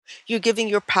You're giving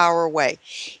your power away.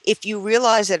 If you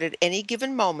realize that at any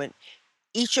given moment,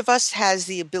 each of us has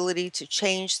the ability to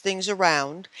change things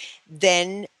around,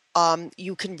 then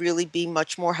you can really be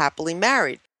much more happily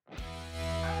married.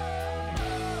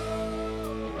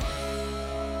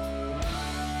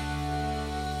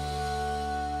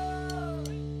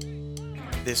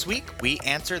 This week, we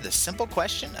answer the simple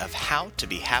question of how to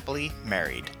be happily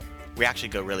married. We actually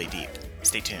go really deep.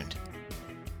 Stay tuned.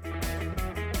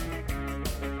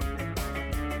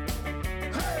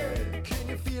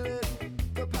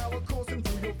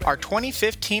 Our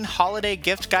 2015 holiday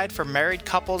gift guide for married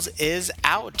couples is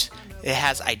out. It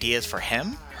has ideas for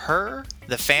him, her,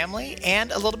 the family,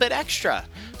 and a little bit extra.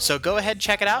 So go ahead,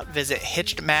 check it out. Visit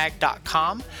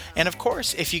hitchedmag.com. And of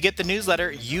course, if you get the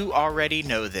newsletter, you already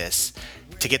know this.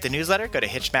 To get the newsletter, go to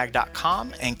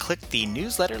hitchedmag.com and click the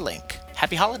newsletter link.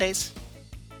 Happy holidays!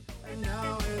 And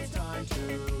now it's time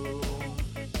to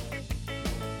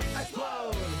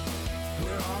explode.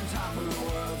 We're on top of the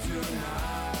world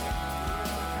tonight.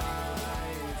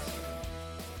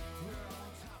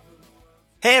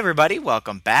 Hey everybody,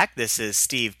 welcome back. This is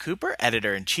Steve Cooper,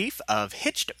 editor-in-chief of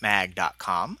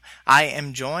hitchedmag.com. I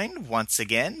am joined once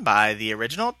again by the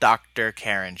original Dr.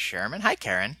 Karen Sherman. Hi,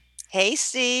 Karen. Hey,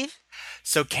 Steve.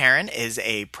 So Karen is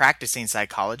a practicing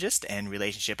psychologist in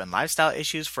relationship and lifestyle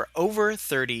issues for over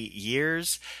 30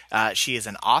 years. She is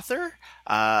an author.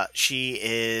 She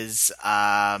is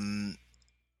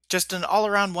just an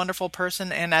all-around wonderful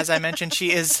person. And as I mentioned,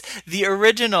 she is the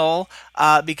original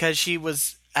because she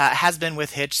has been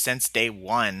with Hitch since day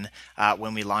one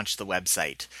when we launched the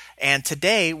website. And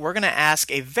today we're going to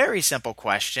ask a very simple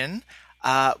question,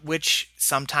 which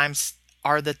sometimes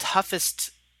are the toughest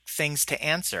things to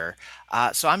answer.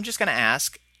 So I'm just going to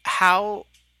ask, how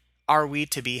are we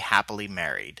to be happily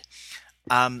married?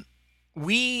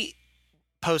 We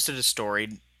posted a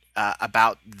story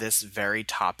about this very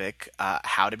topic,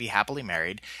 how to be happily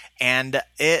married, and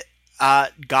it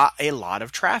got a lot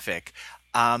of traffic.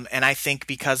 And I think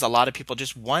because a lot of people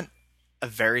just want a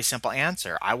very simple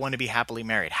answer. I want to be happily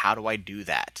married. How do I do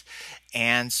that?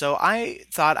 And so I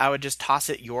thought I would just toss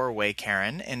it your way,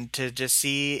 Karen, and to just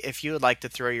see if you would like to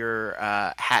throw your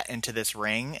hat into this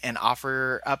ring and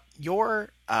offer up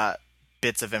your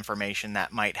bits of information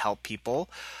that might help people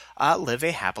live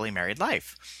a happily married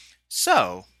life.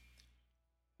 So,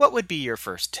 what would be your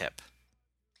first tip?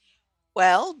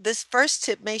 Well, this first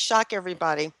tip may shock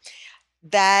everybody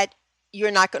that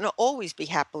you're not going to always be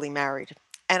happily married.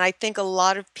 And I think a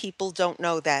lot of people don't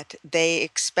know that. They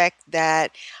expect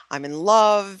that I'm in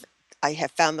love, I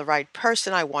have found the right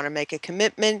person, I want to make a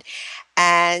commitment.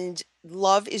 And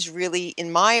love is really,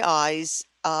 in my eyes,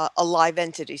 a live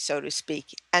entity, so to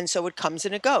speak. And so it comes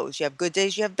and it goes. You have good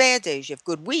days, you have bad days, you have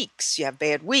good weeks, you have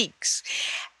bad weeks.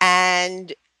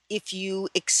 And if you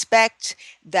expect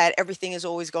that everything is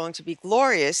always going to be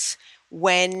glorious,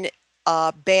 when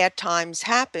bad times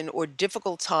happen or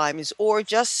difficult times or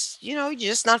just, you're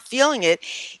just not feeling it,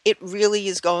 it really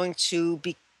is going to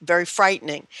be very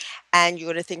frightening and you're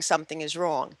going to think something is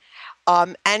wrong.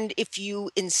 And if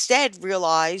you instead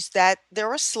realize that there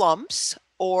are slumps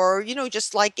or,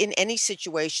 just like in any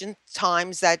situation,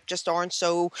 times that just aren't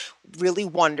so really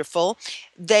wonderful,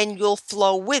 then you'll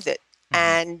flow with it Mm-hmm.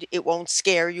 and it won't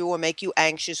scare you or make you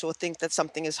anxious or think that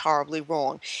something is horribly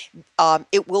wrong.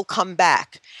 It will come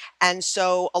back. And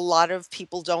so a lot of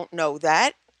people don't know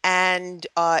that. And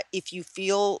if you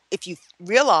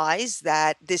realize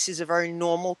that this is a very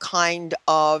normal kind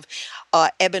of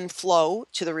ebb and flow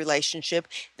to the relationship,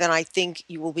 then I think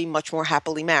you will be much more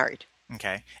happily married.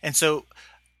 Okay. And so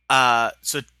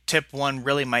tip one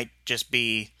really might just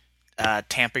be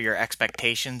tamper your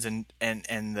expectations and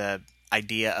the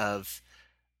idea of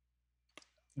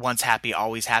once happy,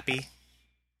 always happy.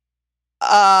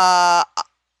 Uh,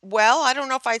 well, I don't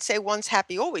know if I'd say once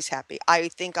happy, always happy. I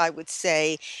think I would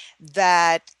say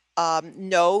that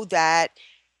know that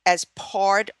as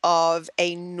part of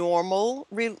a normal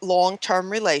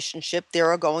long-term relationship, there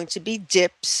are going to be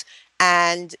dips,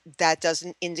 and that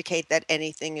doesn't indicate that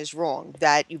anything is wrong.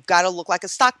 That you've got to look like a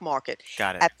stock market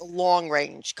Got it. at the long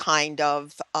range kind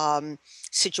of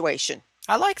situation.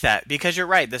 I like that because you're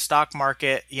right. The stock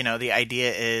market, the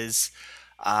idea is,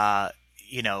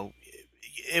 you know,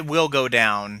 it will go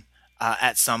down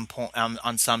at some point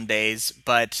on some days,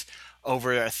 but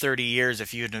over 30 years,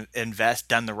 if you done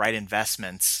the right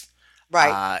investments,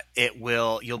 Right.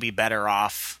 you'll be better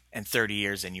off in 30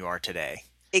 years than you are today.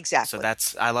 So Exactly.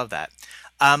 I love that.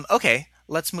 Okay,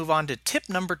 let's move on to tip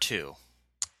number 2.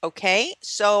 Okay.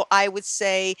 So I would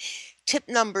say tip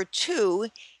number two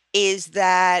is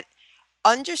that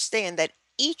understand that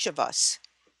each of us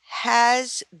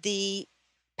has the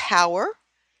power,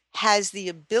 has the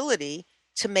ability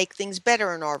to make things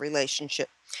better in our relationship.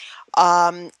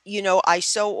 I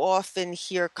so often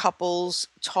hear couples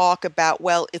talk about,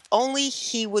 well, if only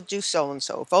he would do so and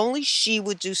so, if only she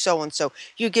would do so and so.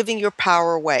 You're giving your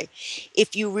power away.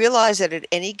 If you realize that at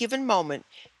any given moment,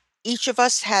 each of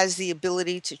us has the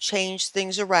ability to change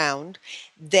things around,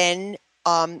 then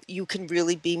you can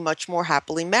really be much more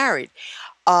happily married.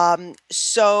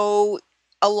 So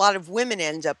a lot of women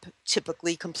end up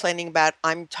typically complaining about,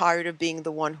 I'm tired of being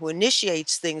the one who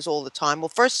initiates things all the time. Well,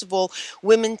 first of all,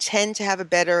 women tend to have a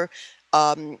better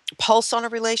pulse on a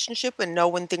relationship and know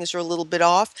when things are a little bit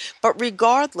off. But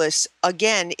regardless,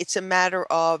 again, it's a matter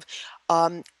of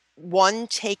um, one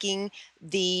taking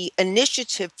the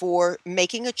initiative for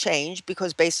making a change,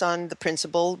 because based on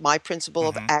my principle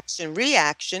of Hmm. action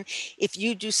reaction, if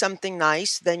you do something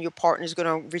nice, then your partner is going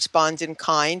to respond in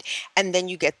kind, and then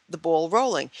you get the ball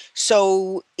rolling.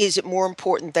 So, is it more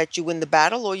important that you win the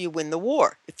battle or you win the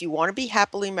war? If you want to be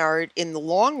happily married in the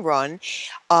long run,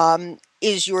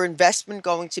 is your investment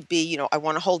going to be, I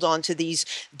want to hold on to this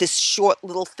short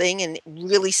little thing and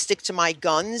really stick to my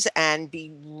guns and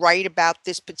be right about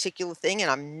this particular thing,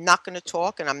 and I'm not going to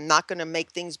talk and I'm not going to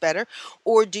make things better?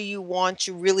 Or do you want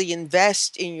to really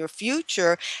invest in your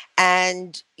future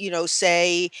and,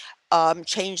 say,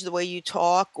 change the way you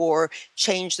talk, or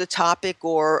change the topic,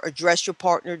 or address your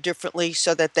partner differently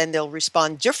so that then they'll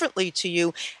respond differently to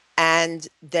you, and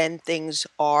then things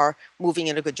are moving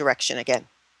in a good direction again?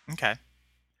 Okay.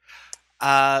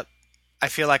 Uh, I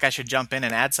feel like I should jump in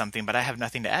and add something, but I have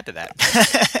nothing to add to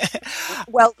that.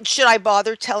 Well, should I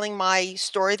bother telling my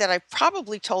story that I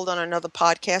probably told on another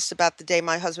podcast about the day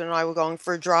my husband and I were going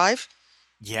for a drive?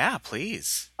 Yeah,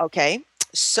 please. Okay.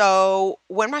 So,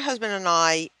 when my husband and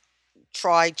I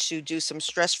try to do some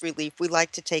stress relief, we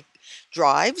like to take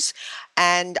drives.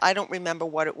 And I don't remember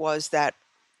what it was that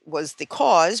was the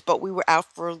cause, but we were out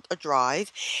for a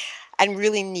drive and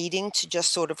really needing to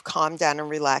just sort of calm down and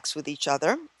relax with each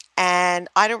other. And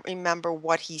I don't remember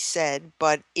what he said,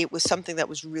 but it was something that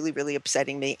was really, really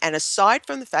upsetting me. And aside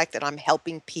from the fact that I'm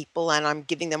helping people and I'm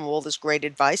giving them all this great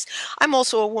advice, I'm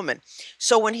also a woman.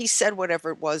 So when he said whatever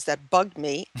it was that bugged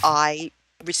me, I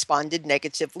responded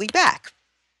negatively back.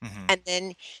 Hmm. And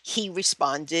then he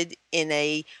responded in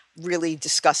a really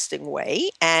disgusting way,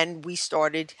 and we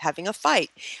started having a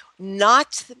fight.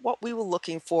 Not what we were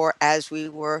looking for as we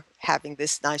were having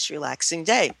this nice, relaxing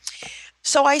day.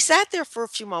 So I sat there for a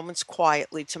few moments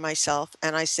quietly to myself,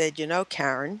 and I said,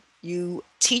 Karen, you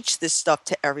teach this stuff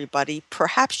to everybody.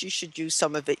 Perhaps you should use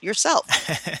some of it yourself.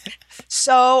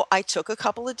 So I took a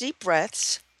couple of deep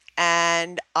breaths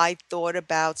and I thought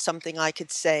about something I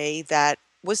could say that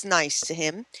was nice to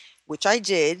him, which I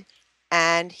did.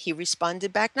 And he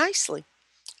responded back nicely.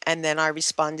 And then I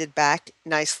responded back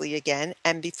nicely again.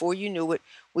 And before you knew it,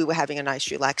 we were having a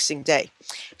nice, relaxing day.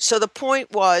 So the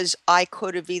point was, I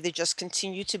could have either just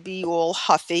continued to be all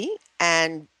huffy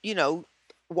and,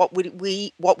 what would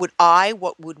we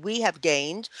have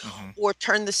gained, Hmm. or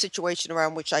turn the situation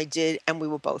around, which I did, and we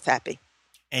were both happy.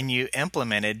 And you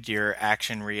implemented your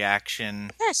action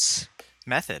reaction Yes.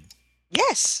 method.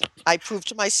 Yes. I proved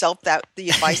to myself that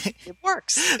the advice it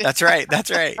works. That's right. That's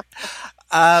right.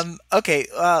 Okay,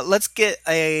 let's get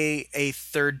a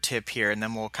third tip here, and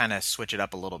then we'll kind of switch it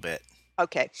up a little bit.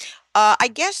 Okay. I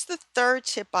guess the third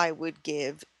tip I would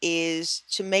give is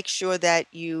to make sure that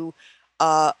you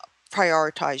uh,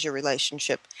 prioritize your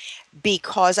relationship,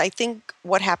 because I think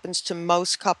what happens to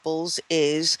most couples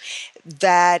is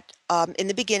that in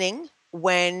the beginning,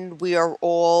 when we are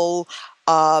all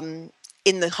um,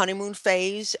 in the honeymoon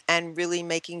phase and really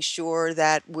making sure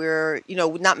that we're,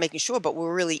 not making sure, but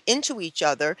we're really into each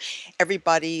other,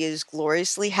 everybody is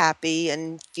gloriously happy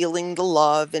and feeling the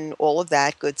love and all of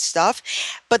that good stuff.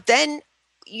 But then,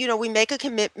 we make a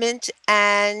commitment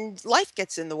and life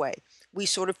gets in the way. We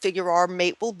sort of figure our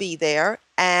mate will be there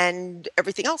and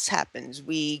everything else happens.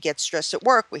 We get stressed at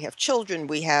work. We have children.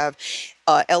 We have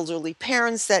elderly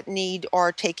parents that need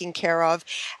our taking care of.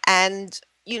 And,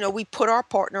 we put our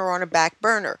partner on a back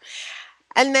burner.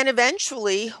 And then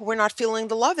eventually we're not feeling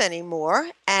the love anymore.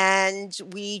 And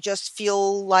we just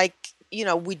feel like,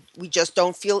 we just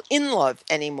don't feel in love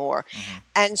anymore. Hmm.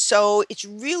 And so it's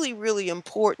really, really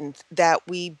important that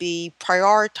we be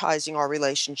prioritizing our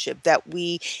relationship, that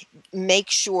we make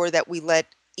sure that we let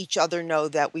each other know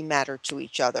that we matter to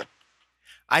each other.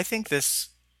 I think this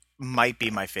might be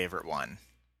my favorite one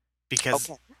because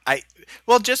Okay. I,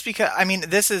 well, just because, I mean,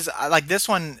 this is like this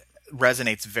one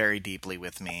resonates very deeply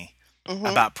with me Mhm.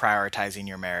 about prioritizing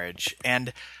your marriage.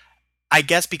 And I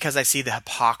guess because I see the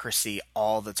hypocrisy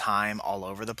all the time, all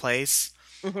over the place,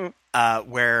 Mhm.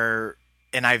 where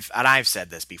and I've said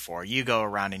this before. You go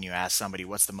around and you ask somebody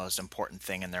what's the most important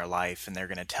thing in their life, and they're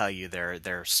going to tell you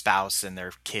their spouse and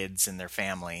their kids and their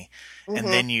family, and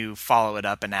Mhm. then you follow it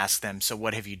up and ask them, so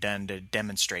what have you done to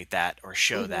demonstrate that or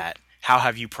show Mhm. that? How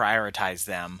have you prioritized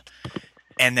them?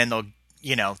 And then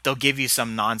they'll give you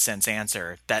some nonsense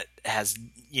answer that has,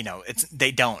 it's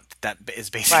they don't. That is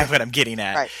basically Right. what I'm getting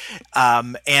at.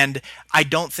 Right. And I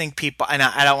don't think people, and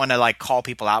I don't want to like call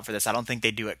people out for this. I don't think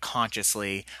they do it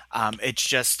consciously. It's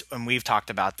just, and we've talked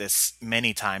about this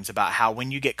many times about how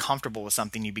when you get comfortable with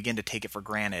something, you begin to take it for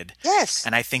granted. Yes.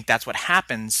 And I think that's what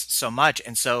happens so much.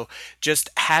 And so just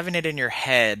having it in your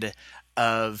head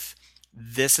of,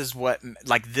 this is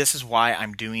why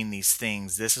I'm doing these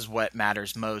things. This is what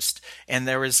matters most. And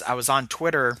I was on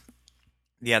Twitter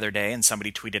the other day, and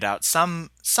somebody tweeted out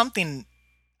something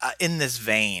in this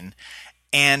vein,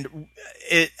 and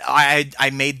I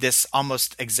made this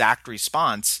almost exact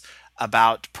response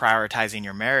about prioritizing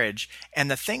your marriage.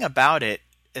 And the thing about it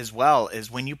as well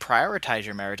is when you prioritize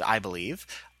your marriage, I believe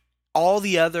all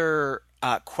the other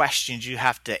questions you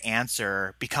have to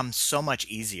answer become so much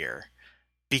easier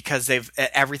because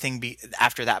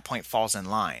after that point falls in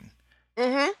line.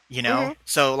 Mhm. Mhm.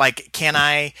 So like, can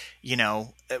I,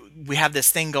 we have this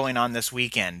thing going on this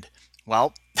weekend.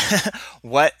 Well,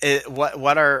 what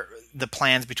are the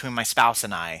plans between my spouse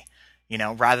and I?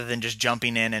 Rather than just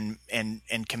jumping in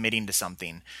and committing to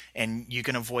something. And you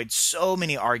can avoid so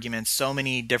many arguments, so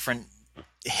many different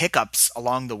hiccups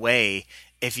along the way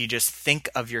if you just think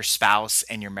of your spouse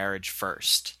and your marriage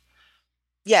first.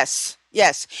 Yes,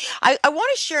 yes. I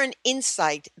want to share an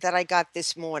insight that I got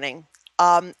this morning.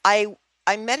 I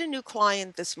met a new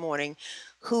client this morning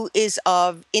who is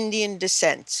of Indian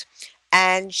descent,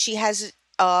 and she has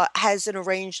an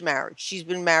arranged marriage. She's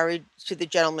been married to the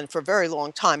gentleman for a very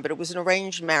long time, but it was an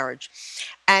arranged marriage.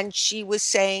 And she was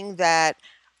saying that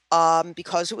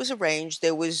because it was arranged,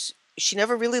 she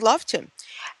never really loved him,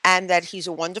 and that he's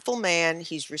a wonderful man.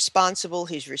 He's responsible.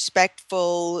 He's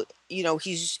respectful.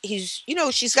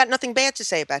 She's got nothing bad to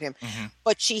say about him, Hmm.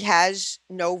 but she has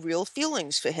no real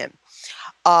feelings for him.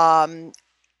 Um,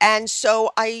 and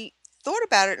so I thought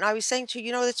about it and I was saying to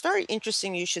her, it's very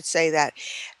interesting you should say that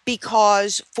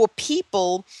because for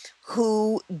people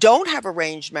who don't have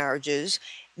arranged marriages,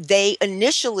 they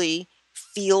initially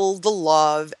feel the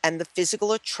love and the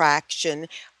physical attraction.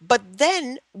 But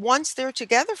then once they're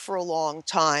together for a long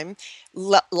time,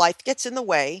 life gets in the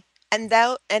way. And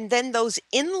then those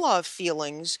in love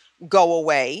feelings go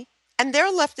away and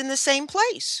they're left in the same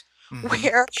place Hmm.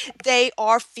 where they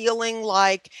are feeling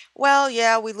like, well,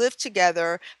 yeah, we live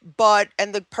together,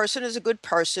 and the person is a good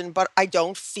person, but I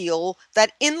don't feel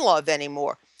that in love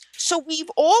anymore. So we've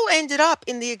all ended up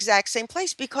in the exact same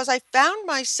place because I found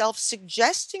myself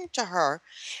suggesting to her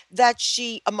that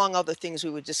she, among other things we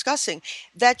were discussing,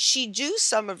 that she do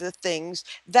some of the things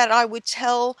that I would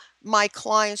tell my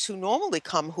clients who normally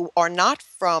come who are not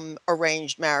from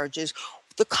arranged marriages,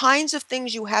 the kinds of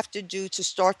things you have to do to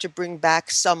start to bring back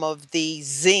some of the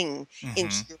zing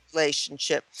into Hmm. your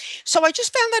relationship. So I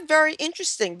just found that very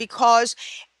interesting because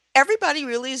everybody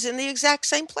really is in the exact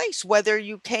same place, whether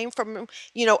you came from,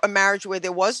 a marriage where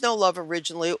there was no love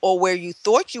originally or where you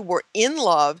thought you were in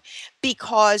love,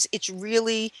 because it's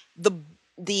really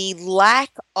the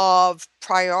lack of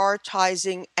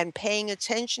prioritizing and paying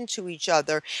attention to each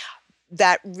other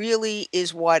that really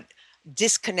is what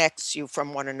disconnects you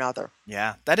from one another.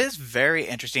 Yeah, that is very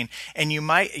interesting. And you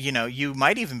might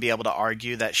even be able to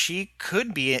argue that she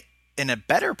could be in a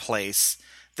better place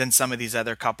than some of these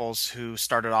other couples who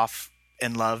started off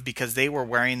in love because they were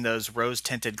wearing those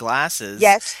rose-tinted glasses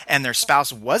Yes. and their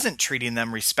spouse wasn't treating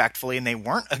them respectfully and they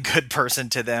weren't a good person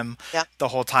to them Yeah. the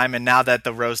whole time. And now that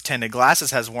the rose-tinted glasses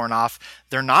has worn off,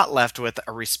 they're not left with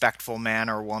a respectful man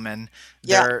or woman.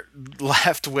 Yeah. They're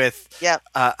left with Yeah.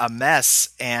 a mess.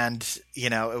 And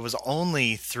it was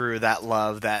only through that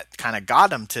love that kind of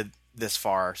got them to this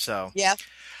far. So Yeah.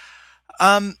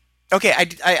 um okay,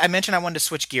 I mentioned I wanted to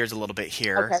switch gears a little bit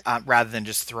here, Okay. rather than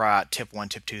just throw out tip one,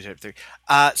 tip two, tip three.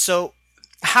 So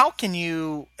how can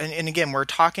you, and again, we're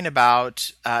talking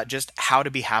about just how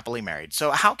to be happily married.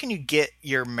 So how can you get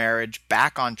your marriage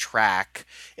back on track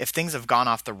if things have gone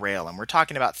off the rail? And we're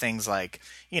talking about things like,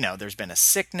 there's been a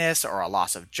sickness or a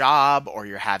loss of job, or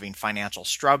you're having financial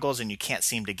struggles and you can't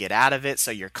seem to get out of it. So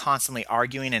you're constantly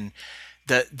arguing, and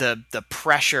the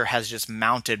pressure has just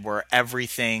mounted where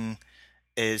everything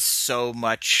is so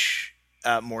much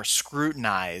more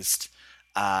scrutinized,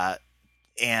 uh,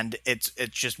 and it's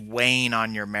just weighing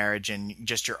on your marriage and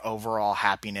just your overall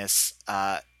happiness,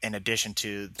 in addition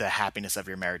to the happiness of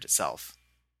your marriage itself.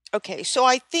 Okay, so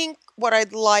I think what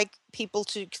I'd like people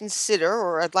to consider,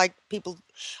 or I'd like people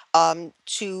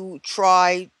to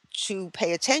try to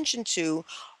pay attention to,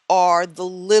 are the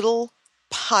little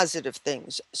positive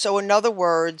things. So, in other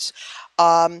words,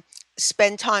 um,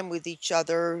 spend time with each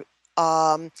other.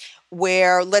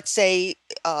 Where, let's say,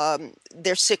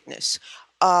 their sickness,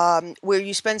 where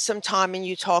you spend some time and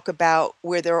you talk about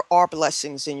where there are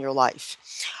blessings in your life,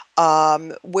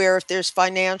 where if there's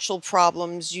financial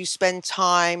problems, you spend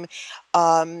time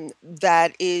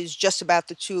that is just about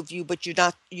the two of you, but you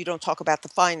don't talk about the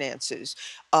finances.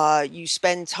 You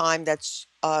spend time that's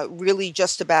really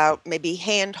just about maybe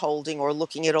hand holding or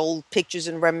looking at old pictures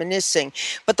and reminiscing.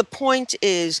 But the point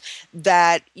is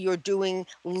that you're doing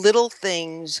little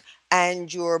things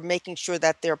and you're making sure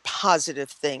that they're positive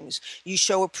things. You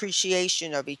show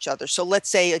appreciation of each other. So let's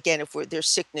say again, if there's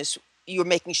sickness, you're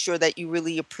making sure that you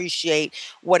really appreciate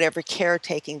whatever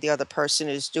caretaking the other person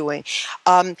is doing.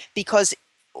 Because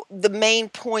the main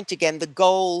point, again, the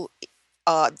goal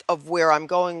of where I'm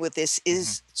going with this Hmm.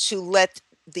 is to let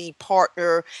the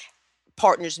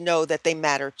partners know that they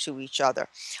matter to each other,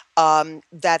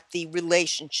 that the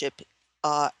relationship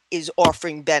is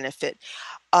offering benefit,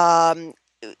 um,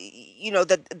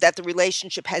 that the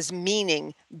relationship has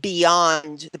meaning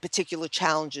beyond the particular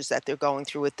challenges that they're going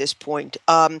through at this point.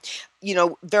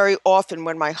 Very often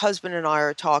when my husband and I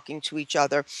are talking to each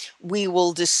other, we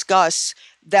will discuss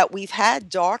that we've had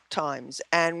dark times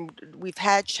and we've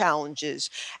had challenges,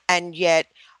 and yet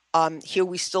here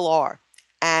we still are.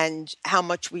 And how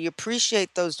much we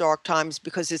appreciate those dark times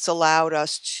because it's allowed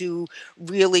us to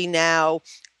really now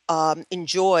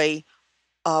enjoy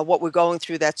what we're going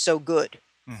through that's so good.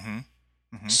 Hmm.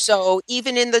 Hmm. So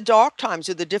even in the dark times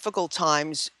or the difficult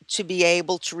times, to be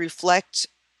able to reflect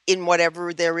in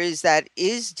whatever there is that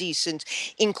is decent,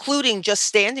 including just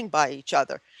standing by each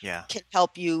other, Yeah. can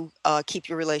help you keep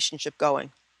your relationship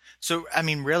going. So, I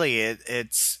mean, really,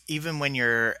 it's even when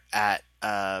you're at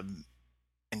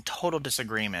in total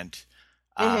disagreement,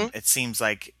 Hmm. it seems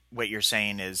like what you're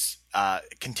saying is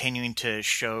continuing to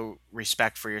show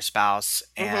respect for your spouse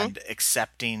Hmm. and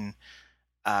accepting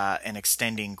and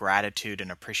extending gratitude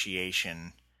and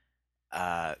appreciation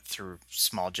through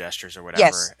small gestures or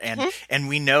Yes. whatever. And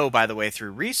we know, by the way,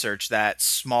 through research that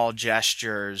small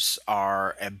gestures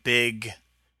are a big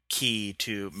key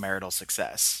to marital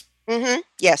success.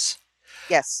 Yes.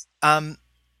 Yes. Um,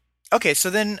 okay, so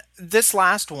then this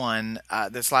last one,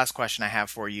 this last question I have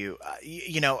for you,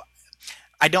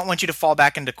 I don't want you to fall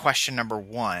back into question number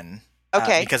one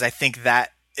Okay. because I think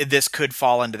that this could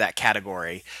fall into that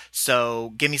category.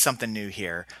 So give me something new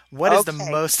here. What is the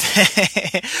Okay. most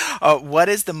what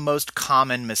is the most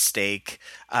common mistake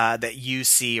that you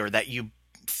see or that you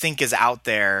think is out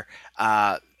there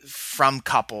from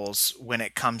couples when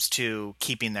it comes to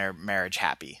keeping their marriage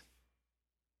happy?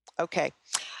 Okay.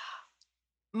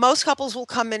 Most couples will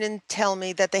come in and tell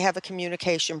me that they have a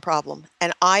communication problem.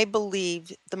 And I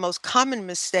believe the most common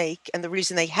mistake and the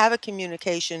reason they have a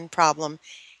communication problem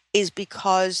is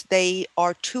because they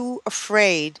are too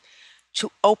afraid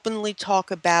to openly talk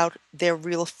about their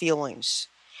real feelings.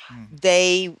 Mm,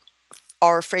 They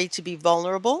are afraid to be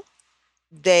vulnerable.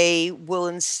 They will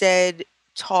instead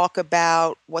talk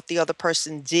about what the other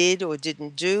person did or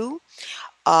didn't do.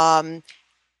 Um,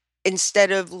 Instead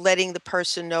of letting the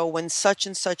person know when such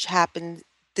and such happened,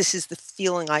 this is the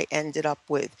feeling I ended up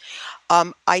with.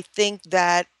 I think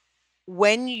that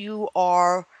when you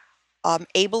are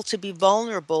able to be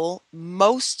vulnerable,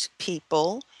 most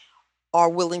people are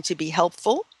willing to be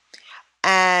helpful.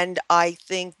 And I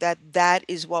think that that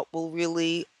is what will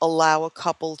really allow a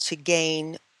couple to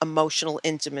gain emotional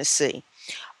intimacy.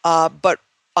 But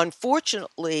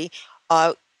unfortunately,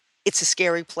 uh, it's a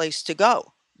scary place to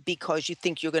go because you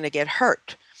think you're going to get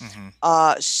hurt. hmm.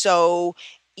 So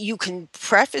you can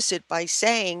preface it by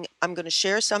saying, I'm going to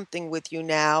share something with you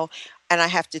now, and I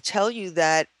have to tell you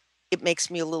that it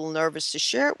makes me a little nervous to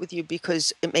share it with you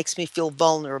because it makes me feel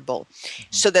vulnerable. Hmm.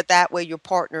 So that way your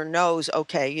partner knows,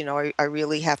 okay, I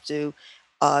really have to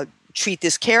uh, treat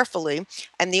this carefully.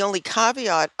 And the only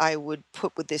caveat I would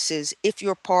put with this is if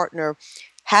your partner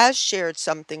has shared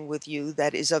something with you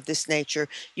that is of this nature,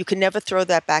 you can never throw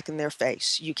that back in their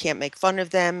face. You can't make fun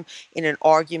of them in an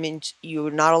argument.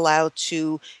 You're not allowed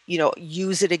to,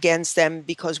 use it against them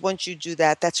because once you do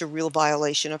that, that's a real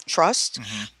violation of trust.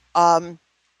 Hmm.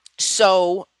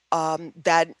 Um,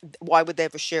 that why would they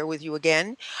ever share with you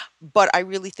again? But I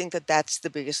really think that that's the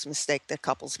biggest mistake that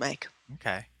couples make.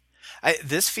 Okay.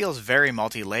 This feels very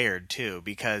multi-layered too,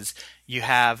 because you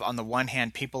have, on the one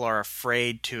hand, people are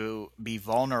afraid to be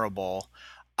vulnerable,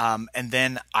 and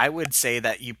then I would say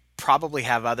that you probably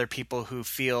have other people who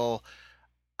feel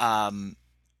um,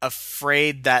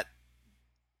 afraid that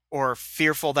or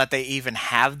fearful that they even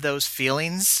have those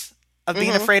feelings of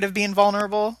being Mhm. afraid of being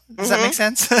vulnerable. Does that make Mhm.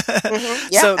 sense? Mhm.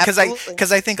 Yeah, So, absolutely.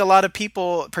 because I think a lot of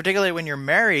people, particularly when you're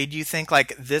married, you think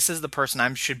like this is the person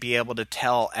I should be able to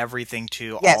tell everything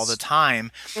to all the Yes.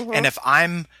 time, and Mhm. if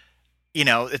I'm,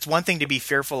 it's one thing to be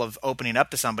fearful of opening up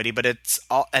to somebody, but it's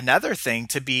another thing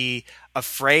to be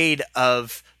afraid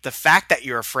of the fact that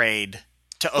you're afraid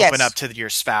to open up Yes. to your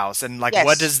spouse, and like, what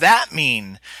Yes. does that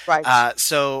mean? Right.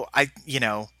 So I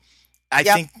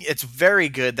Yep. think it's very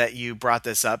good that you brought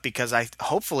this up, because I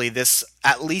hopefully this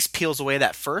at least peels away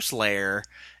that first layer,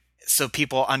 so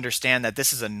people understand that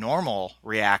this is a normal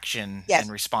reaction Yes.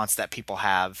 and response that people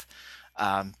have,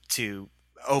 to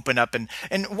open up. And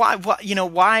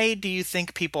why do you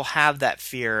think people have that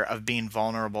fear of being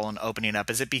vulnerable and opening up?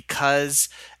 Is it because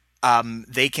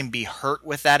they can be hurt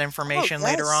with that Oh, information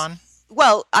later yes. on?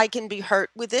 Well, I can be hurt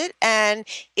with it, and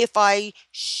if I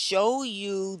show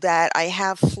you that I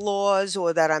have flaws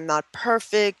or that I'm not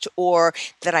perfect or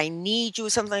that I need you or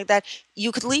something like that,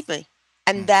 you could leave me.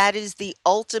 And Hmm. that is the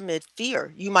ultimate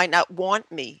fear. You might not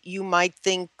want me. You might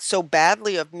think so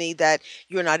badly of me that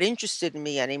you're not interested in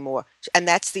me anymore. And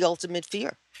that's the ultimate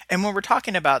fear. And when we're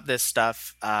talking about this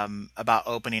stuff, about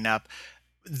opening up,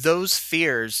 those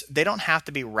fears, they don't have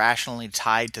to be rationally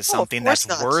tied to Oh, of something that's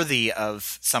course not. worthy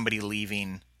of somebody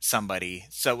leaving somebody.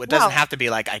 So it doesn't Well, have to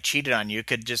be like I cheated on you. It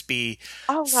could just be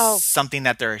oh no. something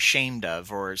that they're ashamed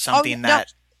of, or Oh, something no.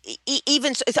 that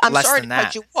Even I'm less sorry to than cut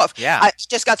that. you off. Yeah. I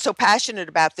just got so passionate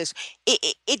about this.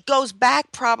 It goes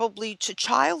back probably to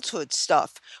childhood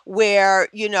stuff where,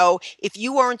 if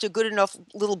you weren't a good enough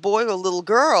little boy or little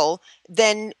girl,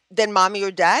 then mommy or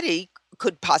daddy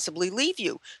could possibly leave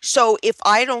you. So if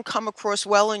I don't come across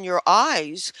well in your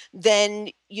eyes, then,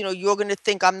 you're going to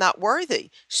think I'm not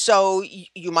worthy. So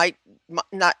you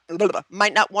not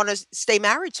might not want to stay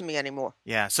married to me anymore.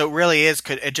 Yeah. So it really is,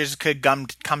 it just could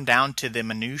come down to the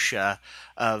minutia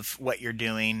of what you're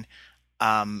doing.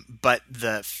 But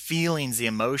the feelings, the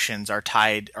emotions are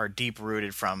deep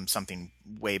rooted from something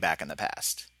way back in the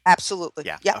past. Absolutely.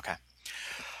 Yeah. Yeah. Okay.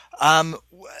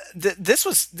 This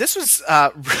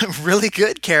was really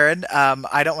good, Karen.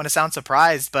 I don't want to sound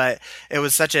surprised, but it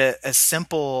was such a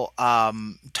simple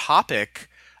topic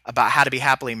about how to be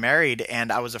happily married,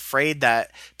 and I was afraid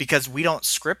that because we don't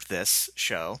script this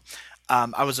show,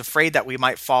 I was afraid that we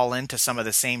might fall into some of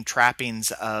the same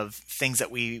trappings of things that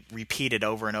we repeated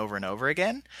over and over and over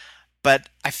again. But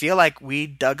I feel like we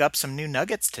dug up some new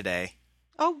nuggets today.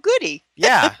 Oh, goody.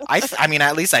 Yeah, I mean,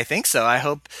 at least I think so. I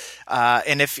hope,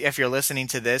 and if you're listening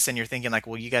to this and you're thinking like,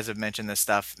 well, you guys have mentioned this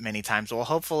stuff many times. Well,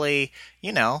 hopefully,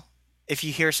 if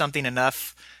you hear something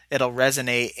enough, it'll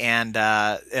resonate, and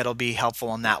it'll be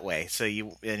helpful in that way. So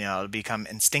it'll become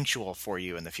instinctual for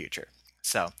you in the future.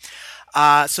 So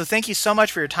thank you so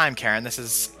much for your time, Karen. This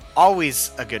is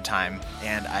always a good time,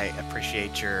 and I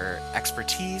appreciate your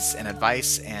expertise and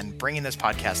advice and bringing this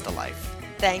podcast to life.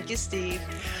 Thank you, Steve.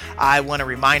 I want to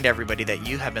remind everybody that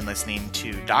you have been listening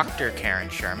to Dr. Karen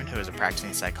Sherman, who is a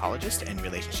practicing psychologist in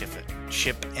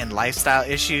relationship and lifestyle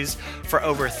issues for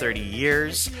over 30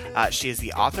 years. She is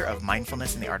the author of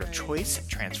Mindfulness and the Art of Choice,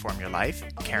 Transform Your Life.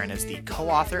 Karen is the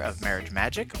co-author of Marriage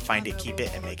Magic, Find It, Keep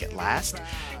It, and Make It Last.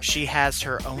 She has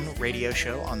her own radio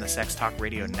show on the Sex Talk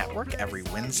Radio Network every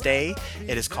Wednesday.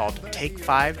 It is called Take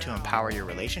 5 to Empower Your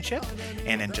Relationship.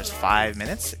 And in just 5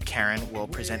 minutes, Karen will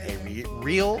present a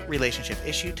real relationship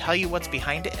issue, tell you what's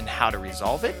behind it and how to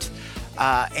resolve it.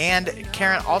 And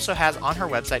Karen also has on her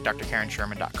website,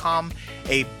 drkarensherman.com,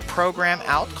 a program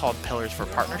out called Pillars for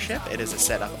Partnership. It is a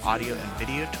set of audio and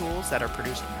video tools that are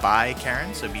produced by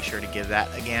Karen, so be sure to give that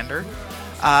a gander.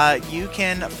 You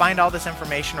can find all this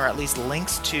information, or at least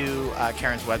links to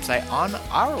Karen's website, on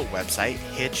our website,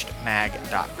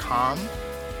 hitchedmag.com,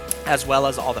 as well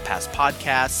as all the past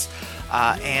podcasts.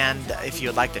 And if you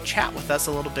would like to chat with us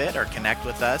a little bit or connect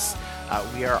with us,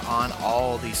 we are on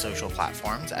all these social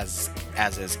platforms, as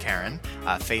is Karen.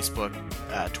 Facebook,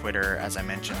 Twitter, as I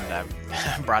mentioned,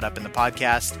 brought up in the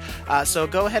podcast. So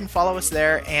go ahead and follow us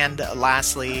there. And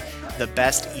lastly, the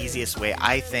best, easiest way,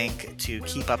 I think, to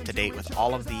keep up to date with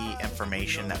all of the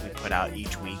information that we put out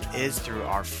each week is through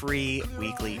our free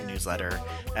weekly newsletter.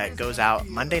 It goes out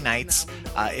Monday nights.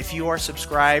 If you are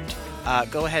subscribed,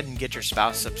 go ahead and get your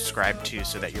spouse subscribed too,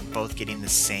 so that you're both getting the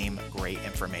same great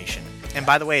information. And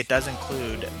by the way, it does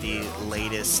include the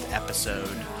latest episode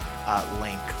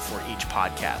link for each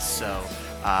podcast. So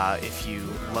if you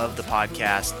love the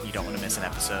podcast, you don't want to miss an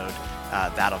episode,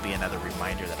 that'll be another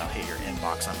reminder that I'll hit your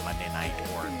inbox on Monday night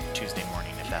or Tuesday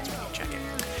morning, if that's when you check it.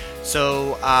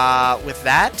 So with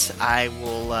that, I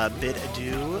will bid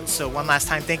adieu. So one last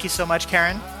time, thank you so much,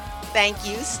 Karen. Thank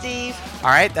you, Steve. All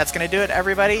right, that's going to do it,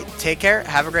 everybody. Take care.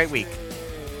 Have a great week.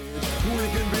 We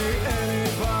can be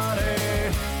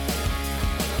anybody.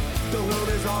 The world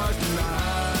is ours tonight.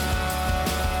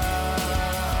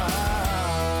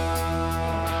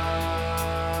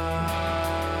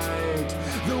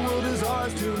 The world is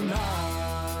ours tonight.